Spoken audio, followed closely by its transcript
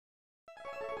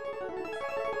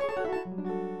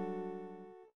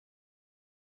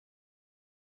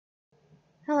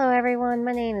Hello everyone,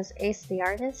 my name is Ace the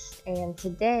Artist, and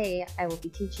today I will be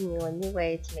teaching you a new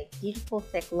way to make beautiful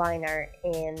thick line art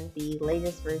in the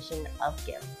latest version of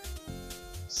GIMP.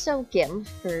 So GIMP,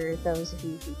 for those of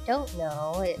you who don't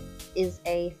know, it is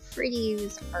a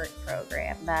free-to-use art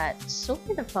program that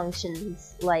sort of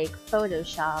functions like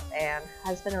Photoshop and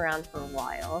has been around for a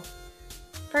while.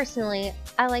 Personally,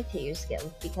 I like to use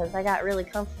GIMP because I got really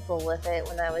comfortable with it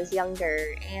when I was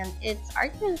younger, and it's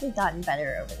arguably gotten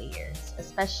better over the years,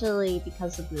 especially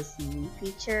because of this new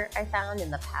feature I found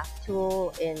in the Path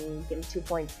tool in GIMP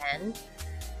 2.10.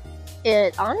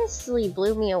 It honestly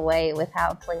blew me away with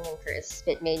how clean and crisp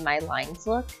it made my lines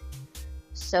look.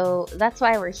 So that's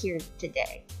why we're here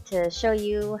today, to show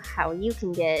you how you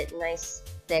can get nice,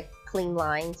 thick, clean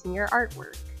lines in your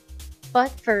artwork.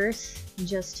 But first,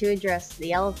 just to address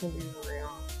the elephant in the room,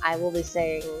 I will be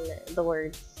saying the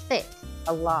word thick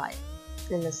a lot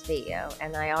in this video,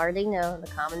 and I already know the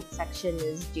comment section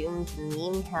is doomed to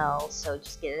meme hell, so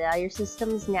just get it out of your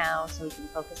systems now so we can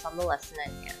focus on the lesson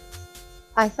at hand.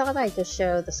 I thought I'd just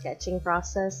show the sketching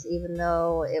process, even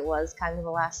though it was kind of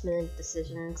a last minute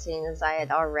decision, seeing as I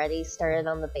had already started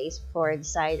on the base before I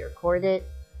decided to record it.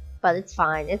 But it's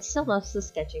fine, it's still most of the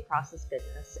sketching process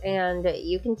goodness, and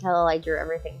you can tell I drew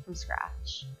everything from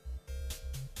scratch.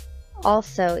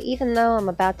 Also, even though I'm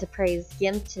about to praise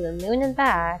GIMP to the moon and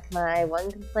back, my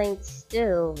one complaint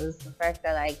still is the fact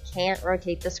that I can't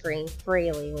rotate the screen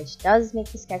freely, which does make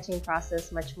the sketching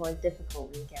process much more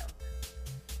difficult in GIMP.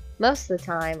 Most of the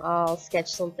time, I'll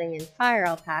sketch something in Fire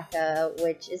Alpaca,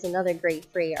 which is another great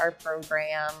free art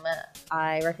program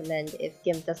I recommend if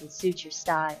GIMP doesn't suit your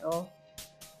style.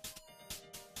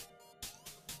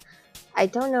 I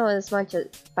don't know as much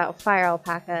about Fire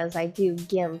Alpaca as I do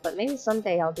GIMP, but maybe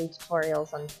someday I'll do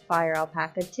tutorials on Fire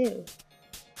Alpaca too.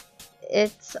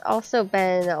 It's also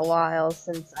been a while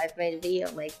since I've made a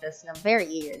video like this, and I'm very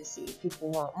eager to see if people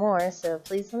want more, so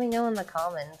please let me know in the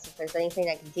comments if there's anything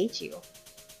I can teach you.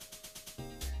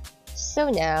 So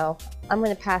now, I'm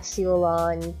going to pass you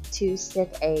along to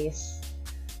Sick Ace,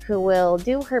 who will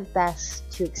do her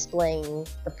best to explain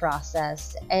the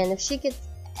process, and if she gets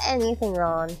anything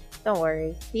wrong, don't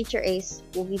worry, Feature Ace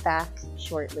will be back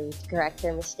shortly to correct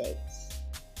their mistakes.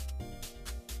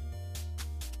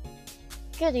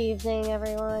 Good evening,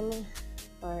 everyone,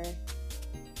 or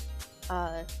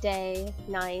day,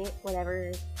 night,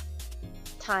 whatever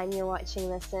time you're watching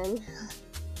this in.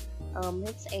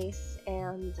 It's Ace,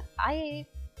 and I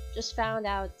just found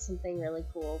out something really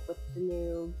cool with the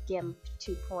new GIMP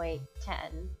 2.10,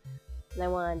 and I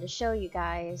wanted to show you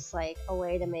guys like a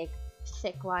way to make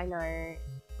thick line art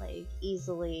like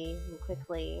easily and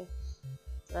quickly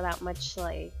without much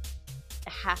like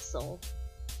hassle,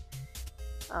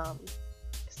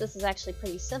 because this is actually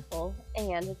pretty simple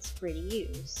and it's free to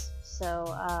use.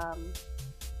 So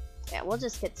yeah, we'll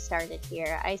just get started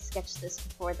here. I sketched this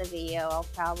before the video. I'll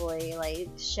probably like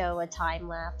show a time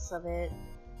lapse of it.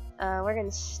 We're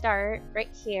gonna start right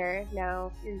here.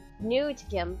 Now if you're new to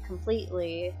GIMP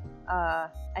completely, I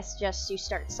suggest you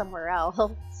start somewhere else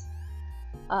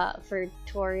for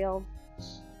tutorial,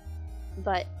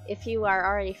 but if you are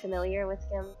already familiar with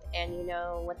GIMP and you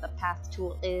know what the Path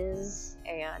tool is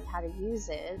and how to use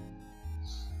it,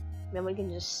 then we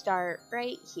can just start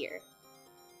right here.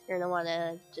 You're going to want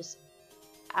to just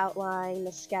outline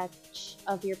the sketch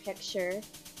of your picture.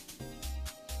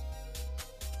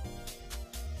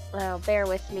 Now bear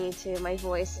with me too, my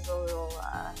voice is it's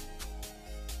a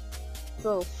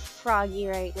little froggy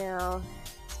right now.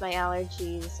 It's my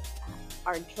allergies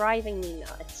are driving me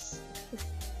nuts.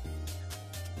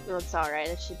 No, it's alright,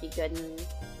 it should be good in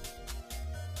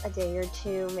a day or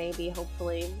two, maybe,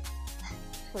 hopefully.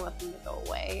 I want them to go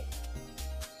away.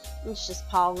 It's just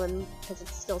pollen, because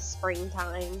it's still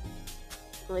springtime,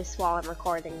 at least while I'm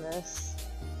recording this.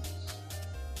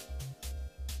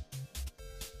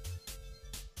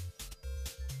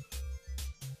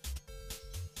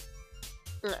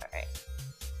 Alright.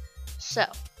 So,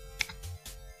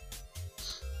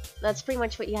 that's pretty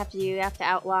much what you have to do. You have to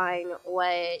outline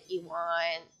what you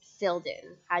want filled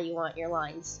in, how you want your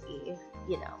lines to be,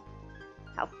 you know,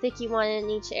 how thick you want it in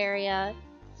each area.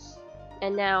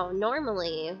 And now,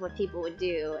 normally, what people would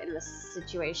do in this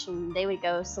situation, they would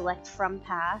go select from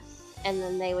path, and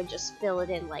then they would just fill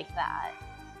it in like that.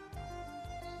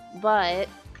 But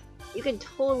you can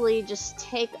totally just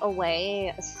take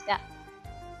away a step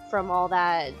from all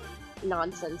that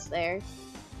nonsense there.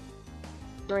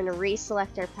 We're going to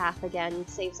reselect our path again. It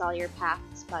saves all your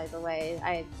paths, by the way.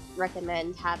 I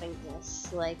recommend having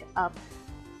this like up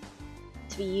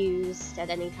to be used at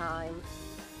any time.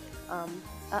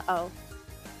 Uh-oh.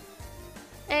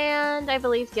 And I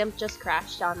believe GIMP just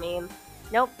crashed on me.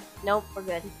 Nope, nope, we're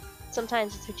good.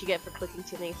 Sometimes it's what you get for clicking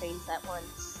too many things at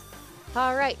once.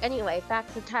 Alright, anyway, back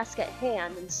to the task at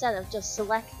hand. Instead of just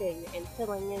selecting and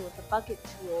filling in with the bucket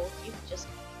tool, you can just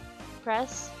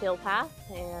press fill path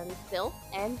and fill,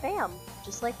 and bam,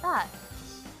 just like that.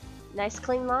 Nice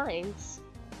clean lines.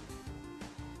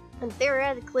 And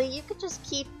theoretically, you could just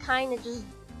keep kind of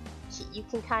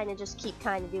just keep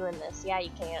doing this. Yeah,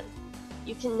 you can.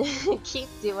 You can keep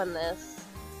doing this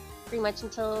pretty much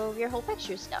until your whole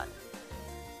picture's done.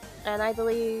 And I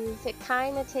believe it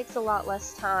kind of takes a lot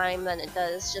less time than it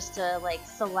does just to like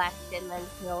select and then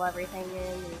fill everything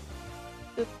in and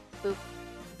boop, boop.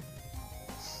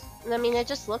 And I mean, it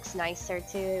just looks nicer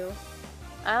too.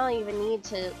 I don't even need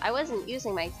to, I wasn't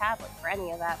using my tablet for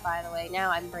any of that, by the way. Now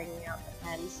I'm bringing out the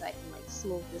pen so I can like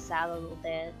smooth this out a little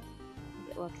bit,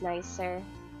 make it look nicer.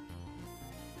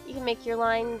 You can make your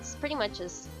lines pretty much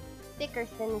as thick or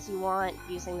thin as you want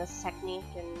using this technique,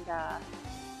 and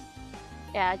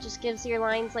yeah, it just gives your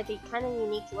lines like a kind of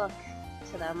unique look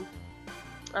to them.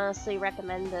 Honestly,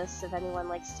 recommend this if anyone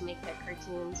likes to make their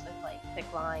cartoons with like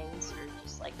thick lines or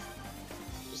just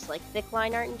like thick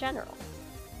line art in general.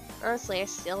 Honestly, I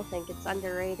still think it's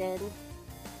underrated.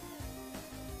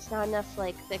 There's not enough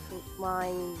like thick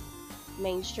line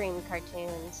mainstream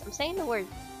cartoons. I'm saying the word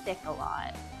thick a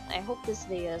lot. I hope this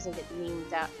video doesn't get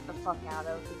memed out the fuck out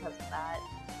of because of that.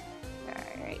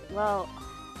 Alright, well,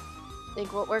 I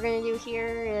think what we're gonna do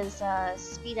here is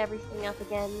speed everything up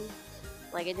again,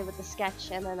 like I did with the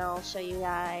sketch, and then I'll show you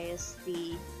guys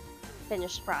the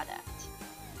finished product.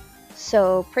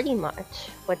 So pretty much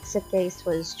what Sipcase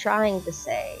was trying to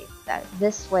say, that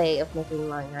this way of making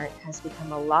line art has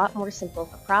become a lot more simple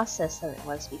of a process than it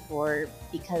was before,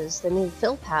 because the new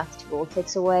fill path tool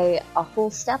takes away a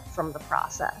whole step from the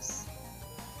process.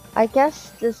 I guess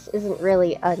this isn't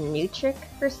really a new trick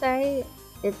per se,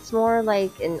 it's more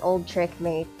like an old trick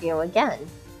made, again.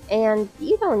 And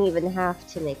you don't even have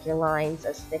to make your lines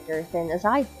as thick or thin as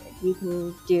I did. You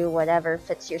can do whatever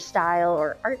fits your style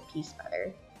or art piece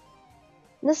better.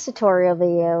 This tutorial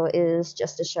video is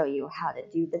just to show you how to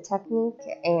do the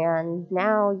technique, and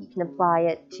now you can apply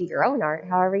it to your own art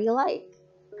however you like.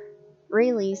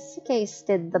 Really, Sipcase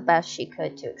did the best she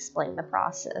could to explain the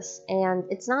process, and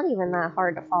it's not even that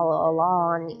hard to follow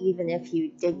along, even if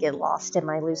you did get lost in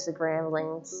my lucid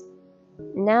ramblings.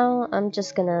 Now I'm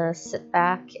just gonna sit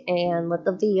back and let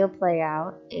the video play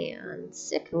out, and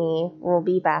Sick Me will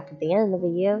be back at the end of the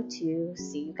video to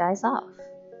see you guys off.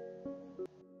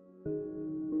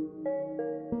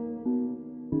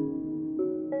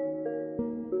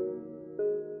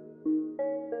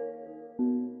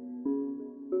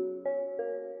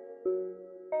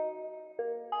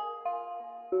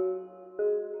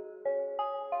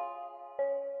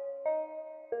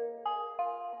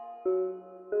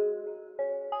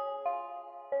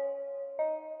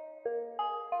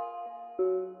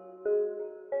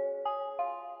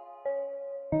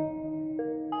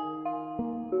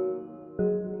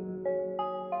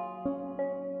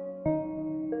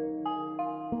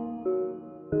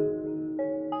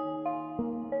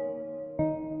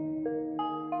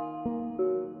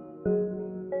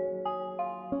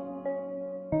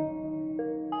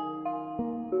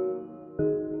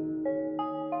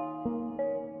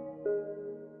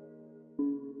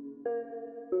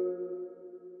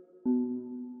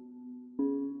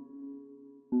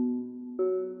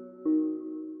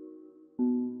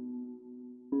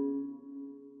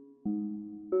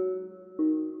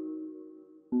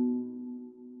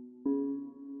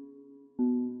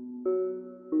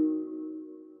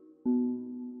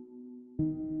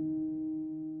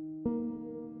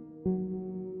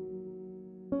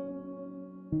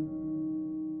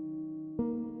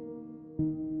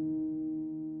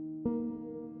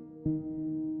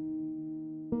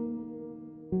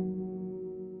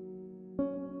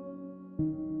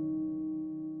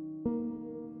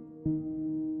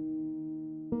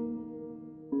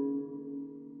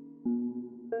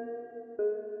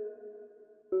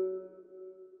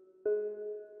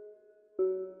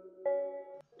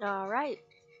 Alright,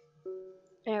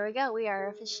 there we go, we are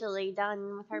officially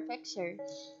done with our picture.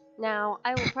 Now,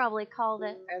 I will probably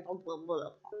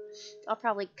I'll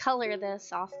probably color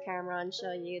this off camera and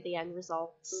show you the end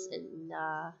results in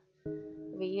the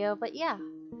video, but yeah,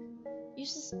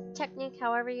 use this technique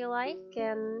however you like,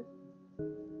 and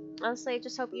honestly, I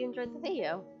just hope you enjoyed the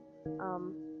video.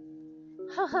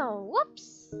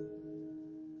 Whoops!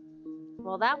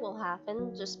 Well, that will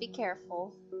happen, just be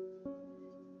careful.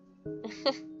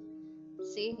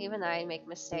 See, even I make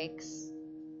mistakes.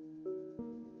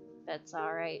 That's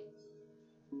alright.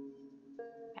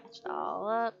 match it all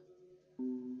up.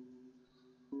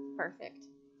 Perfect.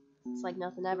 It's like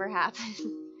nothing ever happened.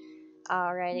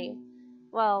 Alrighty.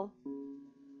 Well,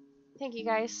 thank you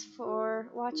guys for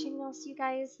watching. I'll see you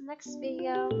guys in the next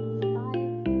video. Bye.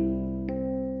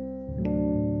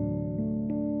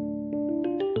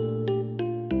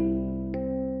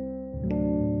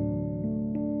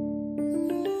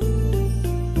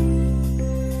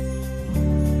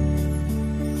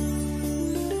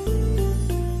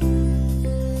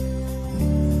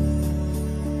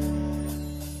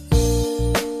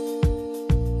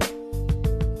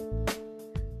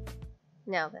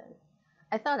 Now then,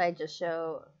 I thought I'd just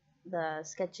show the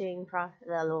sketching